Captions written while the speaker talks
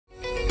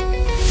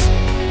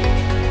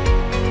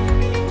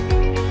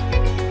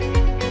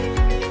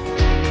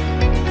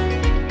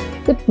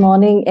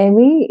Morning,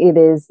 Emmy. It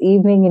is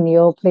evening in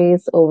your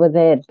place over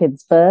there at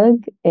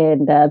Pittsburgh.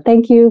 And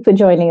thank you for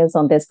joining us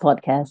on this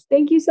podcast.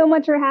 Thank you so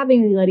much for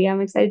having me, Lydia.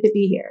 I'm excited to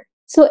be here.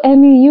 So,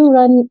 Emmy, you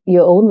run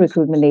your own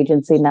recruitment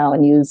agency now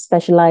and you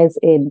specialize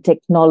in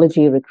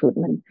technology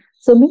recruitment.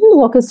 So, maybe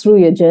walk us through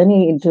your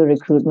journey into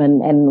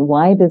recruitment and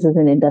why this is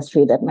an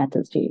industry that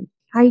matters to you.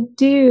 I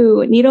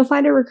do.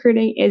 Needlefinder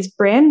recruiting is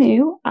brand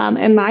new,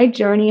 and my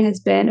journey has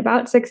been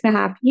about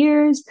 6.5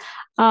 years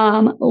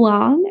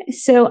long.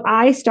 So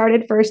I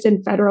started first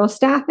in federal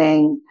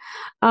staffing,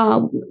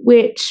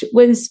 which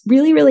was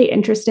really, really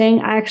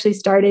interesting. I actually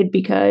started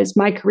because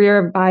my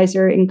career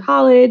advisor in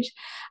college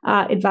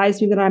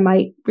advised me that I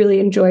might really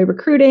enjoy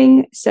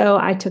recruiting. So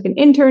I took an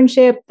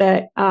internship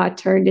that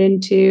turned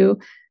into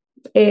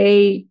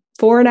a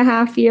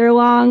 4.5 year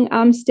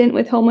long stint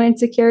with Homeland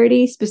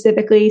Security,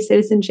 specifically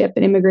Citizenship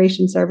and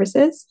Immigration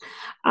Services.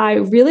 I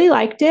really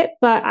liked it,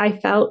 but I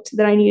felt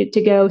that I needed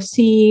to go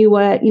see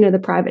what the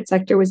private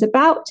sector was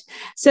about.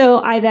 So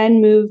I then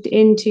moved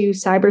into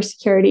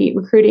cybersecurity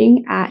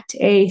recruiting at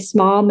a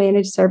small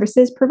managed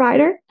services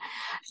provider.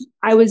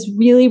 I was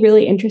really,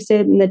 really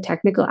interested in the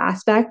technical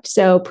aspect.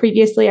 So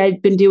previously,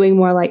 I'd been doing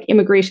more like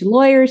immigration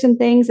lawyers and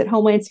things at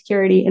Homeland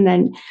Security, and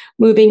then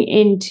moving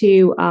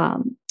into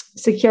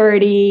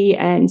security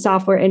and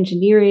software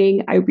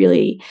engineering. I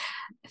really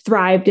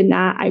thrived in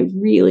that. I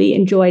really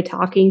enjoy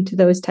talking to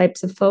those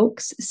types of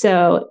folks.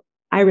 So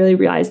I really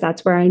realized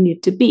that's where I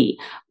need to be.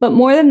 But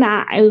more than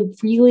that, I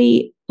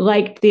really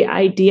liked the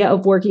idea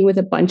of working with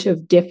a bunch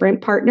of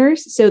different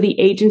partners. So the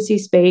agency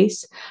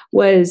space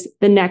was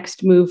the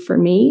next move for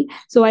me.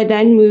 So I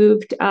then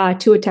moved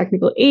to a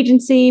technical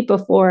agency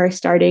before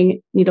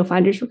starting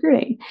Needlefinder's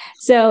recruiting.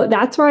 So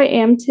that's where I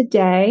am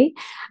today.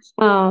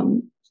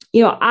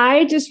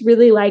 I just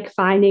really like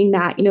finding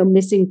that,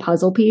 missing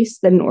puzzle piece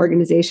that an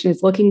organization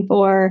is looking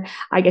for.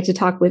 I get to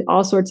talk with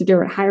all sorts of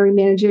different hiring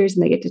managers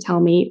and they get to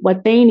tell me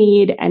what they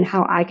need and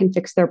how I can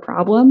fix their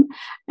problem.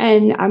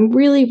 And I'm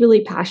really,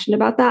 really passionate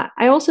about that.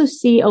 I also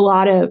see a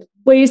lot of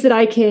ways that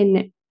I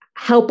can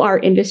help our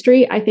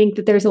industry. I think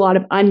that there's a lot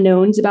of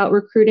unknowns about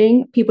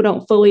recruiting. People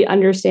don't fully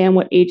understand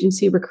what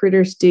agency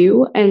recruiters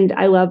do. And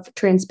I love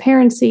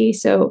transparency.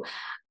 So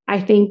I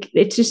think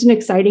it's just an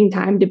exciting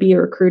time to be a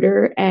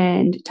recruiter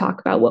and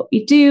talk about what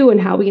we do and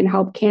how we can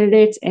help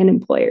candidates and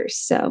employers.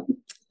 So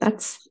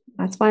that's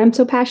why I'm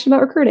so passionate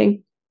about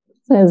recruiting.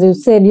 So as you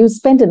said, you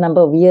spent a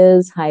number of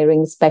years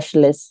hiring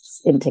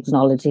specialists in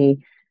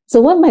technology.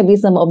 So what might be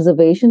some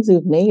observations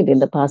you've made in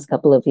the past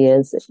couple of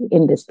years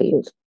in this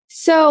field?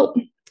 So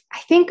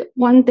I think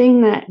one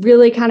thing that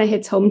really kind of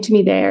hits home to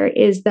me there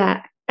is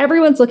that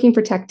everyone's looking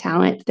for tech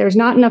talent. There's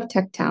not enough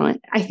tech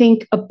talent. I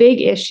think a big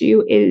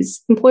issue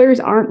is employers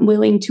aren't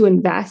willing to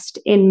invest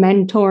in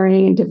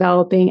mentoring and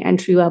developing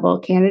entry-level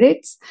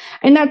candidates.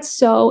 And that's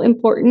so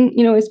important,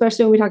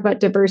 especially when we talk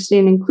about diversity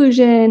and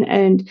inclusion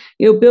and,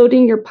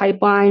 building your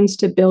pipelines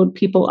to build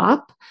people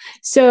up.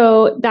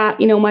 So that,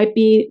 might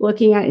be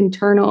looking at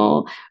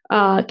internal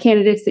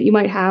candidates that you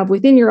might have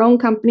within your own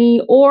company,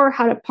 or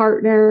how to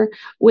partner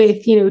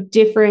with,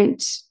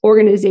 different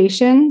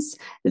organizations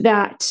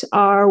that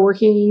are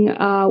working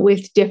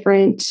with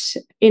different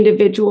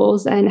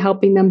individuals and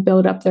helping them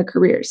build up their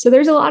careers. So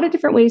there's a lot of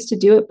different ways to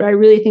do it, but I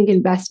really think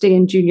investing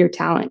in junior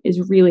talent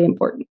is really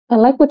important. I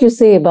like what you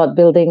say about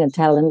building a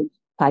talent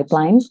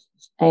pipeline.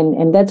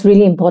 And that's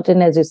really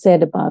important, as you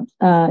said, about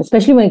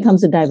especially when it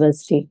comes to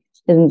diversity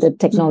in the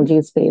technology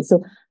space.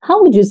 So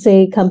how would you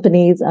say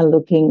companies are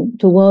looking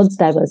towards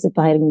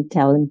diversifying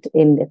talent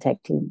in their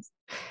tech teams?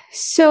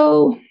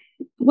 So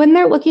when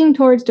they're looking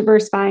towards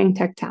diversifying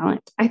tech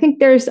talent, I think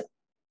there's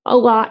a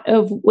lot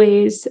of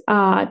ways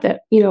that,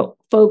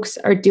 folks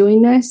are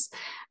doing this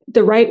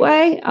the right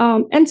way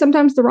and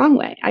sometimes the wrong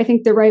way. I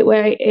think the right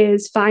way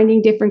is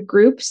finding different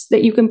groups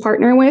that you can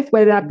partner with,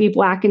 whether that be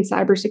Black in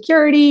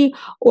cybersecurity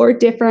or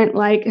different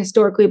like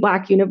historically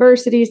Black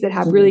universities that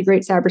have really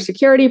great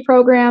cybersecurity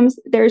programs.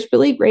 There's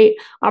really great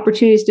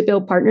opportunities to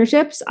build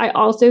partnerships. I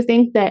also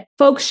think that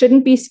folks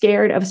shouldn't be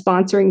scared of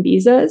sponsoring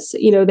visas.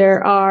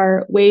 There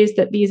are ways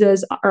that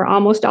visas are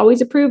almost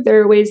always approved.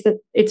 There are ways that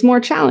it's more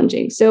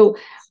challenging. So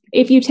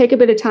if you take a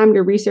bit of time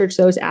to research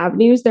those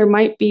avenues, there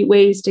might be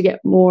ways to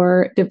get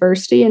more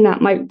diversity, and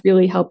that might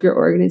really help your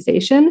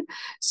organization.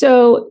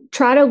 So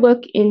try to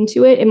look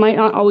into it. It might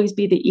not always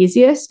be the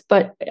easiest,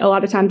 but a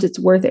lot of times it's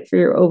worth it for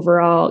your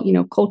overall,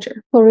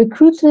 culture. For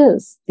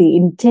recruiters, the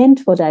intent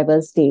for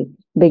diversity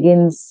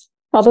begins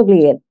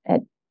probably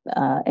at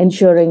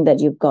ensuring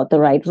that you've got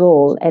the right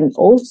role, and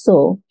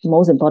also,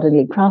 most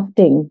importantly,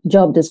 crafting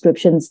job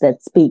descriptions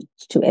that speak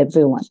to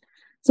everyone.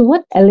 So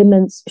what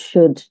elements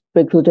should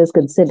recruiters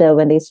consider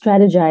when they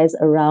strategize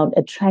around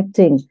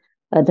attracting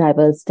a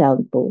diverse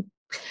talent pool?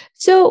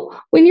 So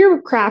when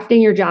you're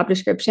crafting your job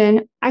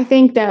description, I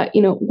think that,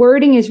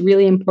 wording is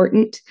really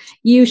important.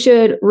 You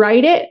should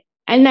write it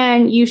And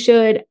then you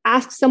should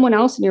ask someone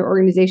else in your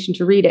organization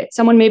to read it.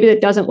 Someone maybe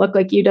that doesn't look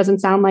like you, doesn't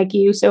sound like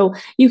you. So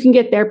you can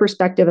get their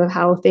perspective of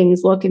how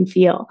things look and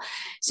feel.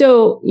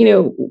 So,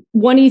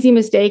 one easy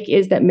mistake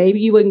is that maybe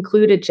you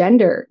include a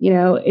gender,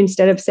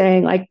 instead of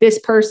saying like this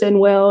person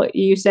will,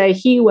 you say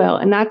he will.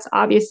 And that's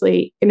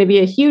obviously going to be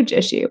a huge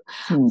issue.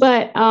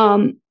 But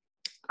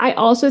I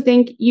also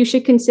think you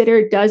should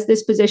consider, does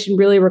this position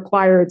really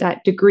require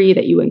that degree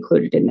that you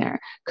included in there?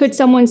 Could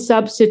someone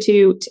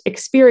substitute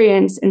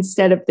experience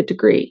instead of the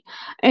degree?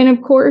 And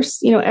of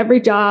course,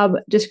 every job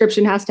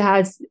description has to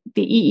have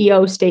the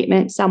EEO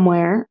statement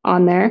somewhere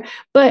on there,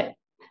 but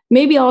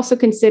maybe also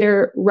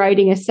consider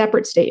writing a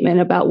separate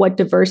statement about what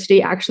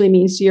diversity actually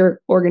means to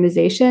your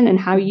organization and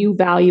how you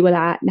value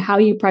that and how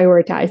you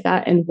prioritize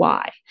that and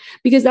why,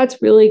 because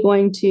that's really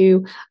going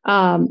to,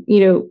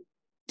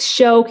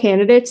 show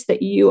candidates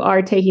that you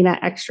are taking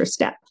that extra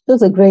step.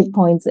 Those are great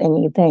points,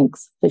 Amy.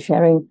 Thanks for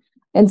sharing.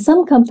 And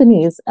some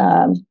companies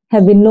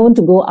have been known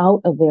to go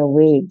out of their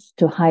way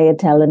to hire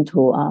talent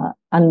who are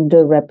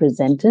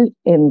underrepresented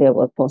in their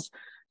workforce.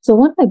 So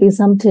what might be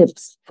some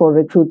tips for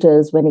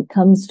recruiters when it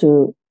comes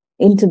to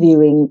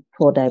interviewing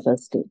for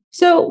diversity?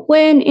 So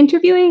when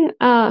interviewing,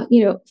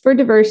 for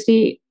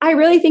diversity, I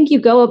really think you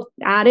go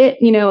at it,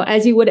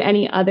 as you would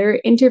any other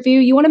interview.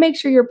 You want to make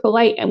sure you're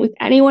polite. And with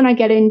anyone I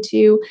get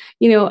into,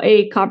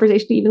 a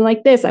conversation even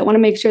like this, I want to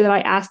make sure that I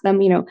ask them,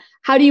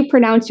 how do you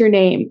pronounce your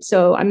name?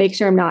 So I make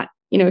sure I'm not,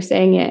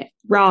 saying it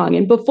wrong.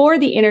 And before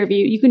the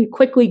interview, you can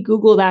quickly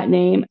Google that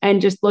name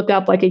and just look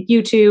up like a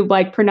YouTube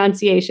like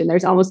pronunciation.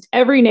 There's almost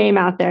every name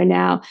out there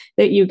now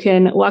that you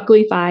can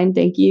luckily find.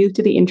 Thank you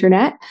to the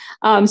internet.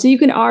 So you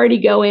can already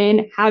go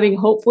in having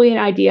hopefully an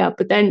idea.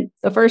 But then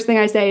the first thing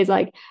I say is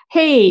like,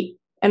 hey,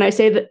 and I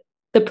say that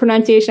the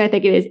pronunciation, I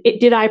think it is,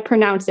 did I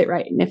pronounce it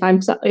right? And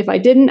if I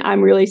didn't,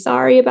 I'm really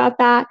sorry about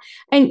that.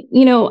 And,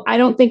 I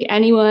don't think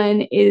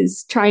anyone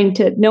is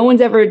no one's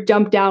ever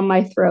jumped down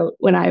my throat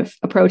when I've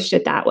approached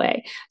it that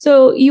way.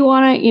 So you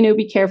want to,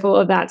 be careful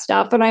of that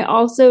stuff. And I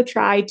also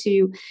try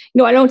to,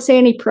 I don't say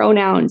any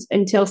pronouns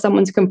until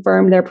someone's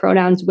confirmed their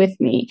pronouns with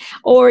me.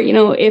 Or,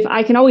 if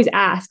I can always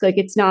ask, like,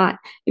 it's not,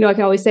 I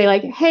can always say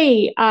like,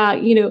 hey, I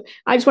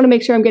just want to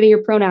make sure I'm getting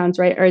your pronouns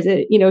right. Or is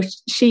it,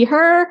 she,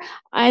 her?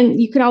 And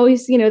you can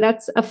always,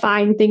 that's a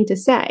fine thing to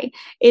say.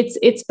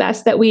 It's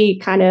best that we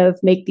kind of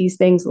make these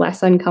things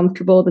less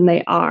uncomfortable than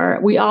they are.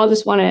 We all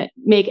just want to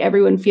make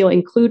everyone feel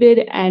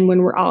included. And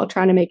when we're all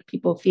trying to make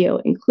people feel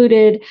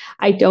included,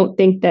 I don't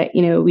think that,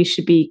 we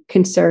should be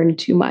concerned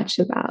too much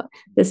about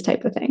this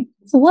type of thing.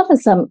 So what are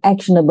some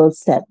actionable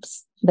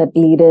steps that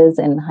leaders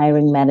and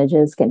hiring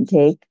managers can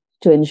take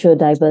to ensure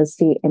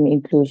diversity and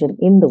inclusion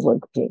in the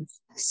workplace?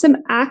 Some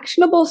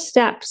actionable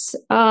steps,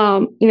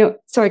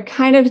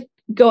 kind of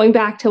going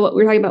back to what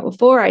we were talking about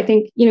before, I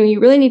think, you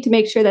really need to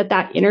make sure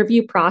that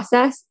interview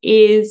process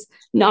is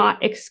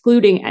not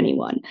excluding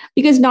anyone,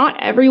 because not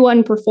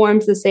everyone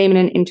performs the same in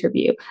an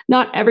interview.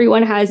 Not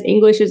everyone has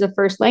English as a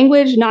first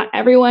language. Not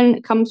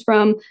everyone comes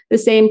from the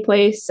same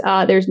place.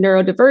 There's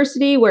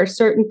neurodiversity where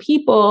certain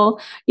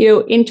people,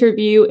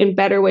 interview in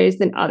better ways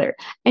than others.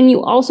 And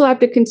you also have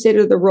to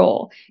consider the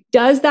role.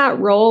 Does that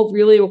role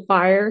really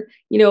require,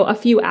 a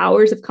few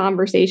hours of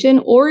conversation,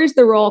 or is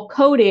the role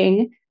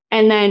coding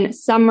and then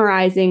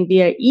summarizing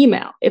via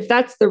email? If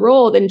that's the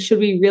role, then should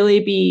we really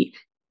be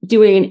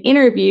doing an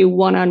interview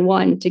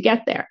one-on-one to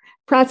get there?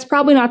 That's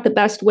probably not the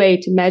best way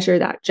to measure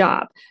that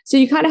job. So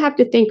you kind of have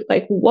to think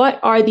like, what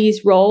are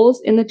these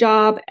roles in the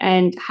job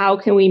and how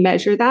can we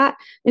measure that?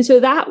 And so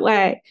that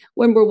way,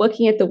 when we're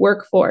looking at the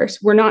workforce,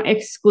 we're not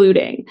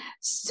excluding.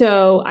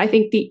 So I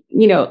think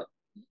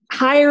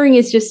hiring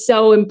is just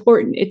so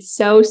important. It's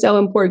so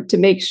important to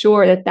make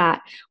sure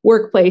that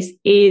workplace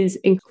is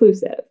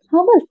inclusive.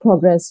 How much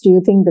progress do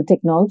you think the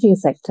technology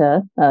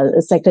sector,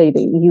 a sector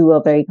you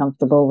are very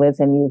comfortable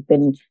with and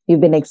you've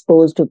been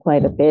exposed to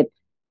quite a bit,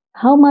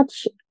 how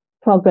much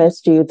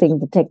progress do you think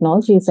the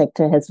technology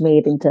sector has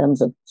made in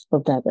terms of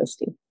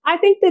diversity? I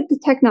think that the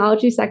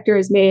technology sector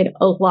has made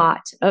a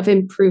lot of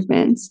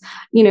improvements.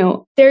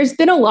 There's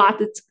been a lot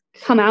that's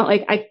come out.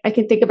 Like I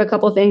can think of a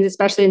couple of things,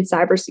 especially in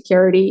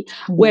cybersecurity,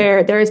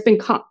 where there has been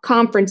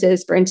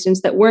conferences, for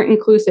instance, that weren't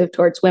inclusive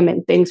towards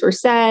women. Things were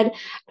said,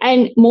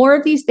 and more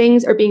of these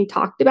things are being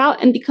talked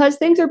about. And because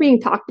things are being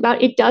talked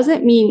about, it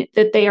doesn't mean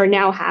that they are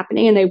now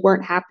happening and they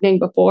weren't happening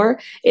before.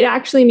 It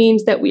actually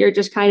means that we are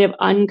just kind of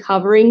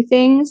uncovering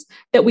things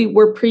that we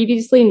were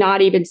previously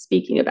not even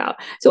speaking about.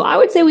 So I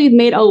would say we've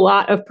made a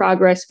lot of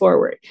progress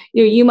forward.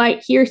 You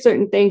might hear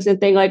certain things and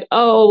think like,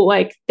 oh,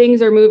 like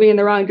things are moving in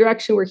the wrong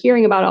direction. We're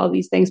hearing about all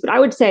these things, but I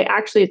would say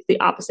actually it's the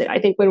opposite. I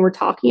think when we're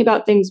talking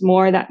about things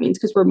more, that means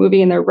because we're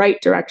moving in the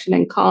right direction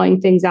and calling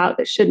things out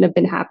that shouldn't have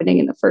been happening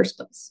in the first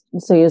place.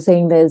 So you're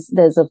saying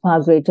there's a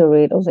far greater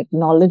rate of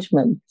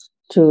acknowledgement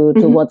to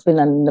what's been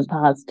done in the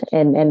past,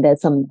 and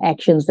there's some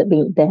actions that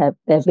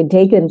have been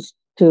taken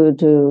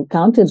to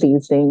counter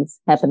these things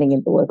happening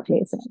in the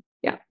workplace.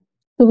 Yeah.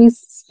 So we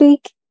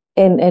speak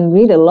and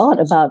read a lot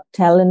about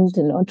talent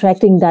and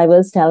attracting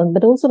diverse talent,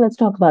 but also let's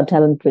talk about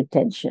talent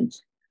retention.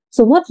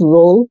 So what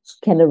role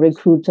can a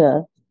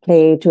recruiter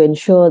play to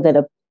ensure that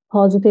a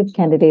positive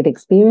candidate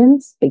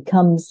experience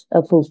becomes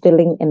a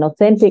fulfilling and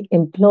authentic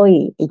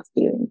employee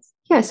experience?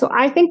 Yeah, so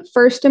I think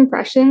first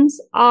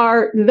impressions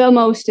are the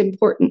most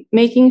important,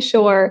 making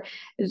sure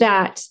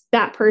that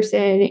that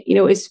person,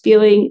 is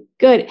feeling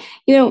good.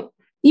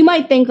 You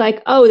might think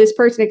like, oh, this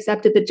person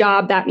accepted the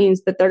job. That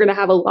means that they're going to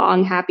have a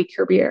long, happy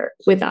career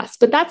with us.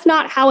 But that's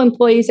not how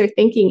employees are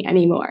thinking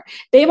anymore.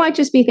 They might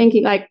just be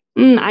thinking like,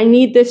 I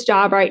need this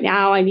job right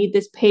now. I need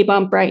this pay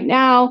bump right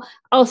now.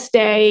 I'll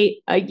stay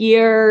a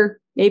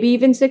year, maybe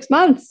even 6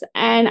 months,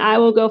 and I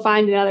will go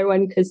find another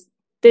one because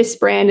this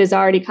brand has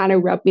already kind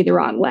of rubbed me the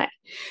wrong way.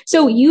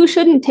 So you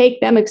shouldn't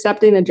take them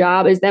accepting the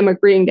job as them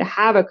agreeing to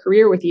have a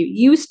career with you.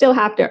 You still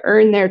have to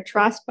earn their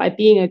trust by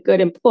being a good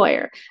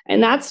employer.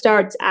 And that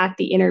starts at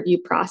the interview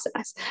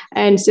process.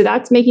 And so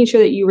that's making sure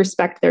that you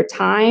respect their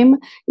time.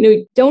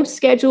 Don't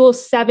schedule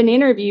 7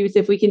 interviews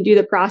if we can do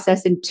the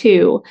process in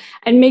 2,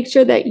 and make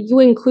sure that you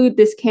include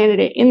this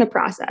candidate in the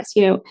process.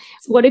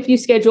 What if you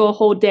schedule a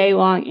whole day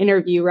long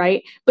interview,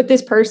 right? But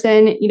this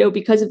person,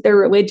 because of their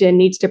religion,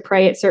 needs to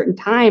pray at certain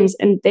times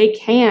and they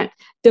can't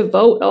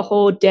devote a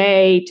whole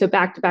day to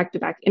back to back to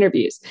back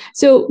interviews.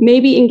 So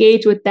maybe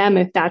engage with them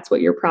if that's what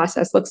your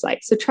process looks like.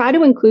 So try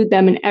to include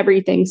them in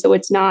everything. So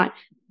it's not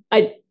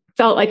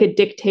felt like a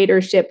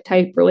dictatorship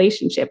type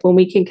relationship. When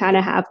we can kind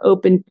of have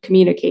open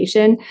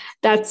communication,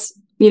 that's,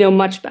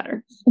 much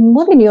better. And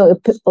what, in your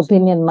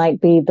opinion,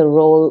 might be the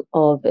role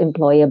of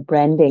employer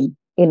branding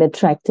in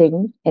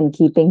attracting and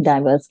keeping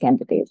diverse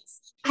candidates?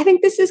 I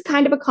think this is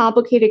kind of a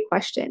complicated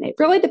question. It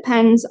really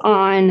depends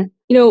on,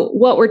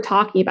 what we're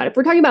talking about. If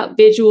we're talking about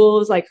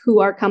visuals, like who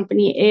our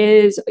company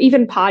is,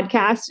 even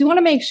podcasts, we want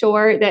to make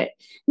sure that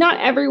not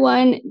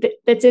everyone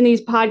that's in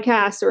these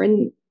podcasts or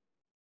in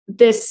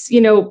this,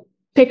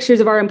 pictures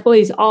of our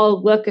employees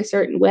all look a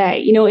certain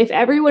way. If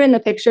everyone in the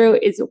picture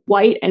is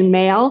white and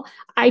male,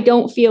 I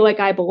don't feel like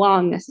I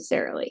belong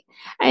necessarily.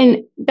 And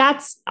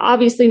that's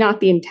obviously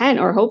not the intent,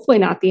 or hopefully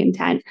not the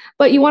intent,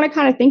 but you want to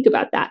kind of think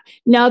about that.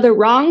 Now, the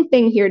wrong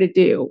thing here to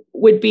do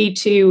would be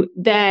to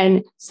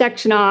then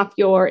section off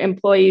your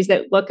employees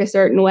that look a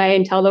certain way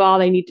and tell them all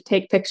they need to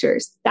take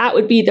pictures. That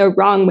would be the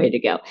wrong way to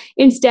go.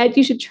 Instead,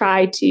 you should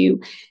try to,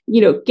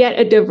 get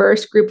a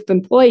diverse group of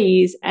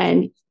employees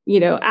and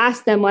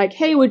ask them like,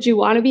 hey, would you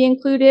want to be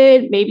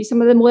included? Maybe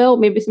some of them will,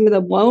 maybe some of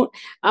them won't.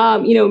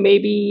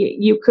 Maybe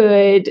you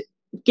could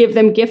give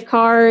them gift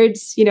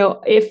cards,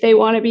 if they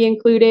want to be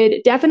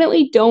included.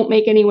 Definitely don't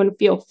make anyone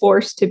feel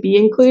forced to be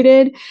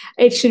included.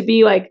 It should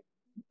be like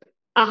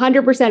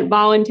 100%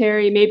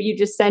 voluntary. Maybe you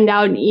just send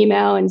out an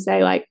email and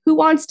say like, who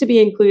wants to be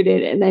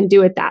included? And then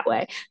do it that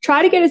way.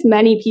 Try to get as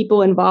many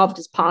people involved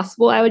as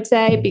possible, I would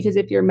say, because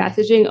if your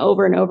messaging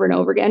over and over and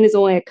over again is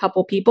only a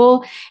couple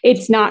people,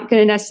 it's not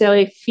going to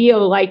necessarily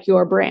feel like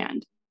your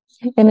brand.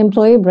 And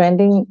employee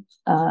branding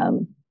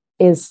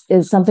is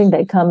something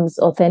that comes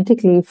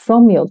authentically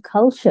from your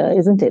culture,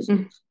 isn't it?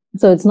 Mm-hmm.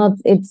 So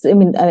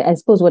I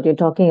suppose what you're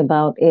talking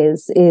about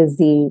is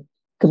the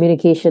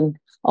communication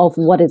of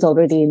what is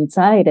already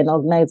inside an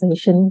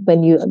organization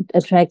when you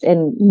attract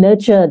and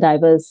nurture a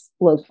diverse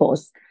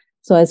workforce.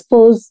 So I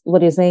suppose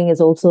what you're saying is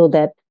also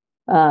that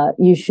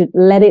you should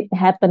let it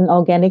happen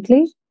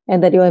organically,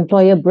 and that your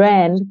employer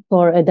brand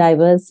for a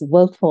diverse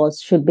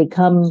workforce should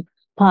become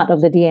part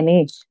of the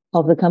DNA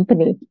of the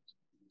company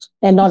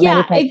and not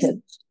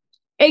manufactured.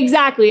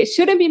 Exactly. It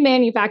shouldn't be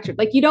manufactured.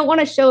 Like, you don't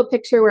want to show a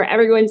picture where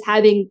everyone's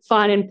having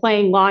fun and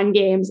playing lawn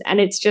games, and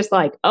it's just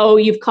like, oh,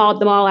 you've called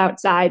them all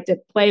outside to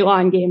play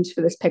lawn games for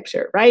this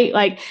picture, right?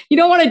 Like, you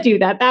don't want to do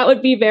that. That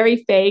would be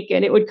very fake,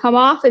 and it would come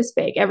off as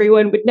fake.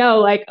 Everyone would know,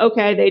 like,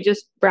 okay, they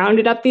just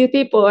rounded up these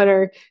people and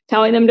are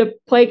telling them to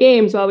play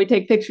games while we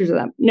take pictures of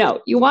them.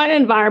 No, you want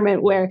an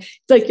environment where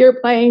it's like you're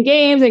playing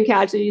games, and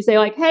casually you say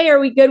like, hey,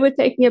 are we good with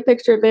taking a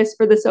picture of this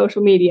for the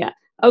social media?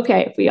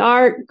 Okay, if we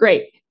are,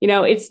 great.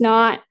 It's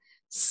not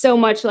so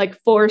much like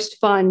forced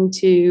fun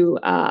to,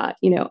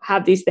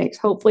 have these things.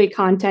 Hopefully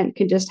content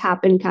can just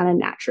happen kind of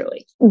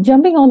naturally.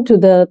 Jumping on to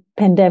the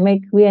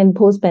pandemic, we are in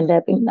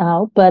post-pandemic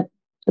now, but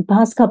the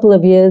past couple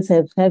of years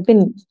have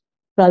been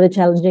rather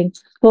challenging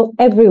for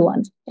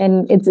everyone.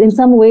 And it's in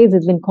some ways,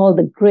 it's been called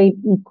the great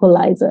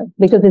equalizer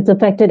because it's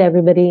affected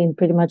everybody in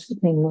pretty much the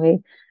same way.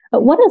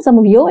 What are some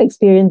of your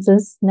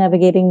experiences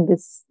navigating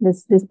this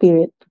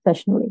period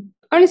professionally?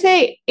 I want to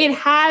say it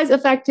has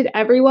affected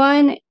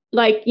everyone.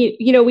 Like,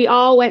 we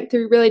all went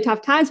through really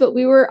tough times,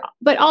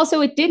 but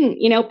also it didn't,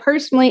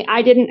 personally,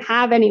 I didn't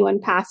have anyone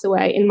pass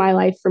away in my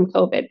life from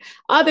COVID.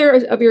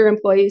 Others of your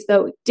employees,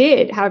 though,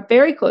 did have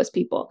very close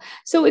people.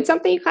 So it's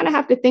something you kind of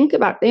have to think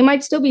about. They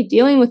might still be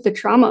dealing with the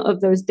trauma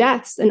of those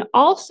deaths. And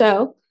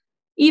also,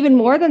 even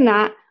more than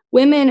that,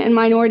 women and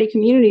minority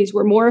communities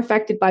were more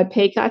affected by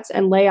pay cuts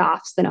and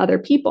layoffs than other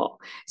people.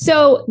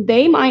 So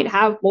they might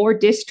have more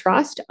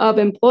distrust of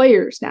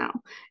employers now.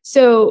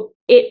 So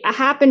it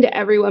happened to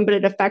everyone, but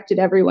it affected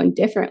everyone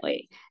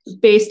differently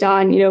based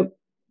on,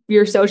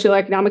 your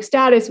socioeconomic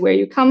status, where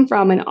you come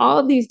from, and all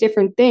of these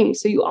different things.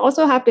 So you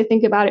also have to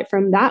think about it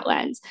from that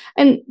lens.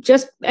 And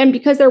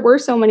because there were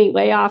so many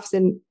layoffs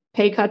and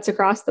pay cuts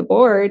across the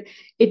board,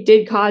 it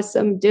did cause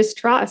some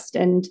distrust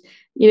and,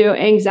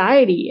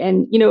 anxiety.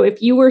 And,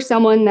 if you were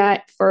someone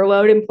that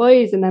furloughed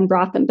employees and then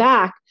brought them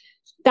back,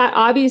 that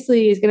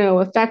obviously is going to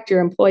affect your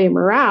employee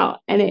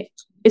morale. And it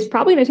is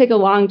probably going to take a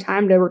long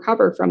time to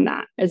recover from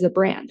that as a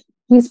brand.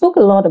 We spoke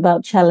a lot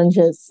about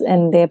challenges,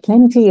 and there are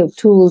plenty of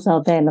tools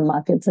out there in the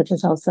market, such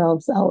as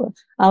ourselves,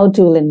 our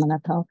tool in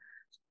Manatau.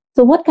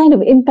 So what kind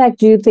of impact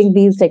do you think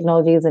these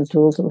technologies and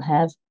tools will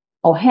have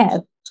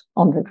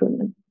on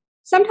recruitment?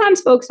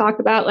 Sometimes folks talk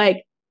about,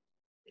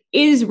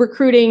 is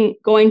recruiting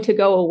going to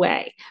go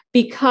away?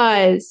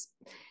 Because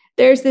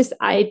there's this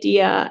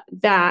idea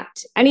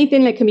that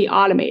anything that can be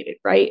automated,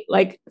 right?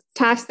 Like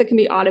tasks that can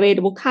be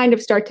automated will kind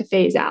of start to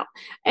phase out.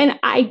 And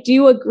I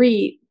do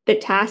agree that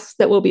tasks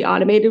that will be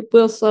automated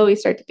will slowly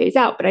start to phase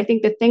out. But I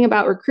think the thing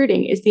about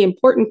recruiting is the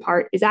important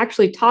part is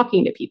actually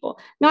talking to people,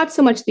 not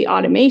so much the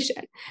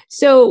automation.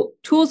 So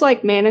tools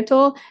like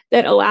Manital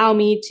that allow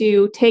me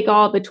to take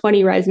all the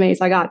 20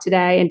 resumes I got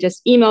today and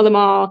just email them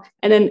all,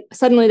 and then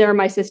suddenly they're in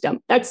my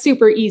system. That's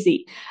super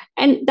easy.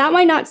 And that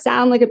might not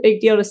sound like a big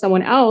deal to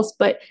someone else,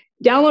 but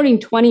downloading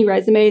 20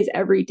 resumes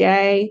every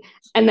day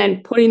and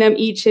then putting them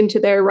each into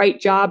their right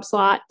job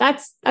slot,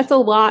 that's a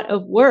lot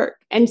of work.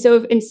 And so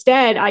if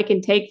instead I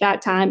can take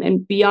that time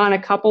and be on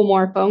a couple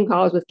more phone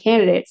calls with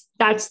candidates,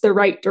 that's the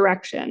right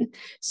direction.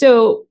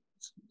 So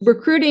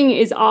recruiting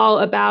is all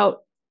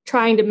about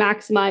trying to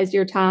maximize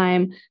your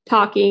time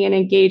talking and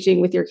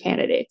engaging with your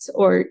candidates,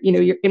 or,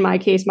 in my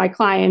case, my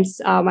clients,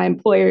 my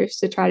employers,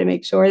 to try to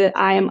make sure that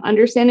I am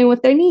understanding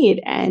what they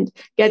need and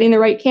getting the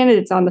right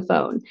candidates on the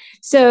phone.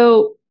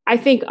 So I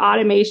think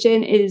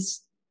automation is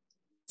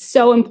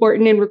so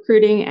important in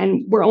recruiting,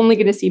 and we're only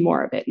going to see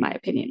more of it, in my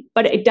opinion.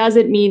 But it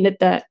doesn't mean that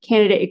the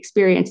candidate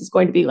experience is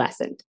going to be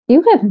lessened.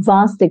 You have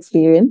vast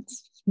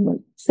experience,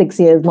 6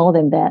 years, more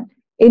than that,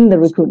 in the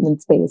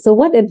recruitment space. So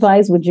what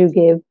advice would you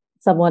give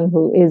someone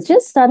who is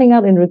just starting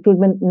out in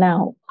recruitment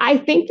now? I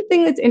think the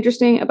thing that's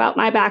interesting about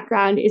my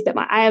background is that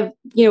I have,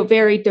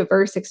 very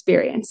diverse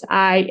experience.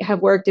 I have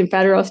worked in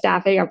federal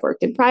staffing. I've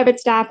worked in private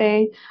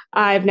staffing.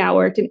 I've now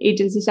worked in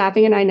agency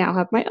staffing, and I now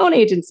have my own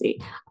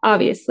agency,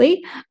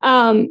 obviously.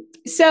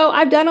 So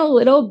I've done a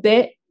little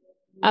bit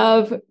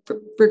of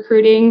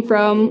recruiting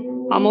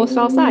from almost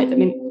all sides. I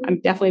mean, I'm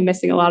definitely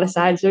missing a lot of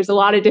sides. There's a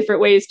lot of different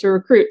ways to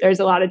recruit. There's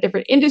a lot of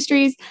different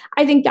industries.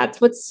 I think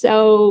that's what's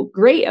so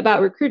great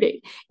about recruiting.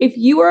 If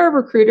you are a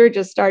recruiter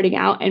just starting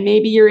out and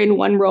maybe you're in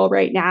one role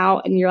right now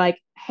and you're like,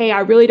 hey,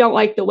 I really don't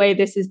like the way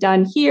this is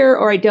done here,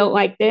 or I don't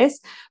like this,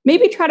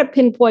 maybe try to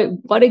pinpoint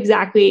what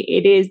exactly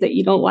it is that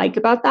you don't like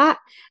about that,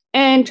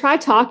 and try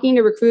talking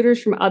to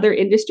recruiters from other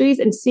industries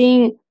and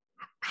seeing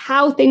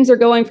how things are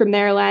going from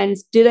their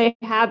lens. Do they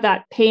have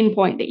that pain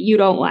point that you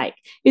don't like?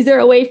 Is there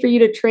a way for you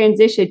to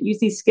transition, use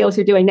these skills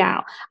you're doing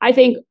now? I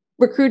think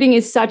recruiting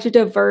is such a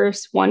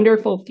diverse,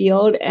 wonderful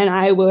field. And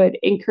I would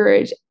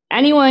encourage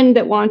anyone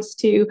that wants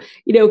to,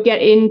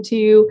 get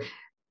into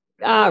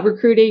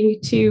recruiting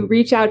to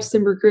reach out to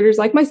some recruiters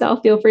like myself.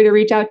 Feel free to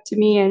reach out to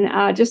me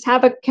and just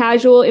have a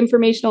casual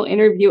informational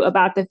interview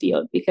about the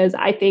field, because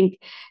I think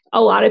a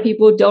lot of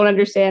people don't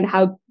understand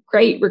how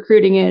great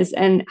recruiting is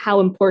and how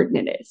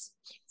important it is.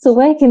 So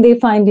where can they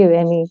find you,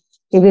 Emmy,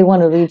 if they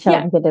want to reach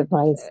out and get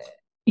advice?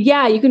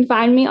 Yeah, you can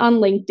find me on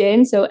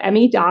LinkedIn, so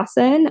Emmy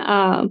Dawson,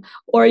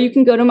 or you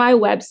can go to my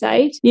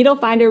website,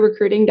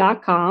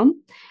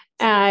 needlefinderrecruiting.com.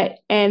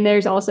 And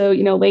there's also,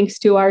 links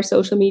to our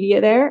social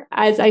media there.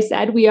 As I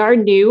said, we are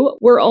new.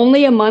 We're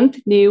only a month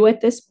new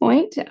at this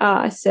point.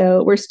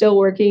 So we're still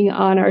working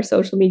on our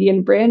social media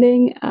and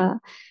branding.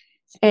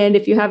 And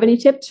if you have any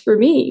tips for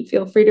me,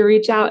 feel free to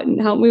reach out and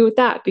help me with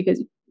that,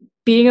 because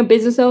being a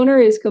business owner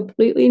is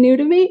completely new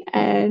to me,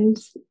 and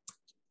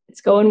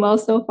it's going well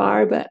so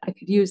far, but I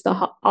could use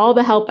all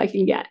the help I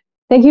can get.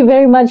 Thank you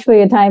very much for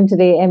your time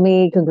today,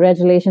 Emmy.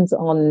 Congratulations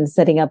on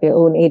setting up your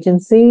own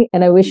agency,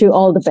 and I wish you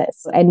all the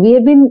best. And we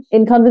have been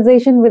in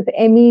conversation with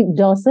Emmy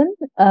Dawson,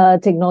 a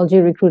technology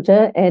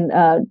recruiter and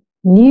a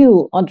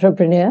new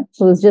entrepreneur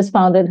who has just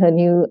founded her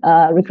new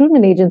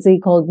recruitment agency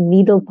called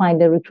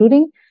Needlefinder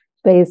Recruiting,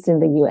 based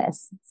in the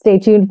US. Stay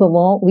tuned for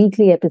more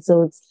weekly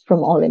episodes from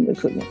All in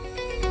Recruitment.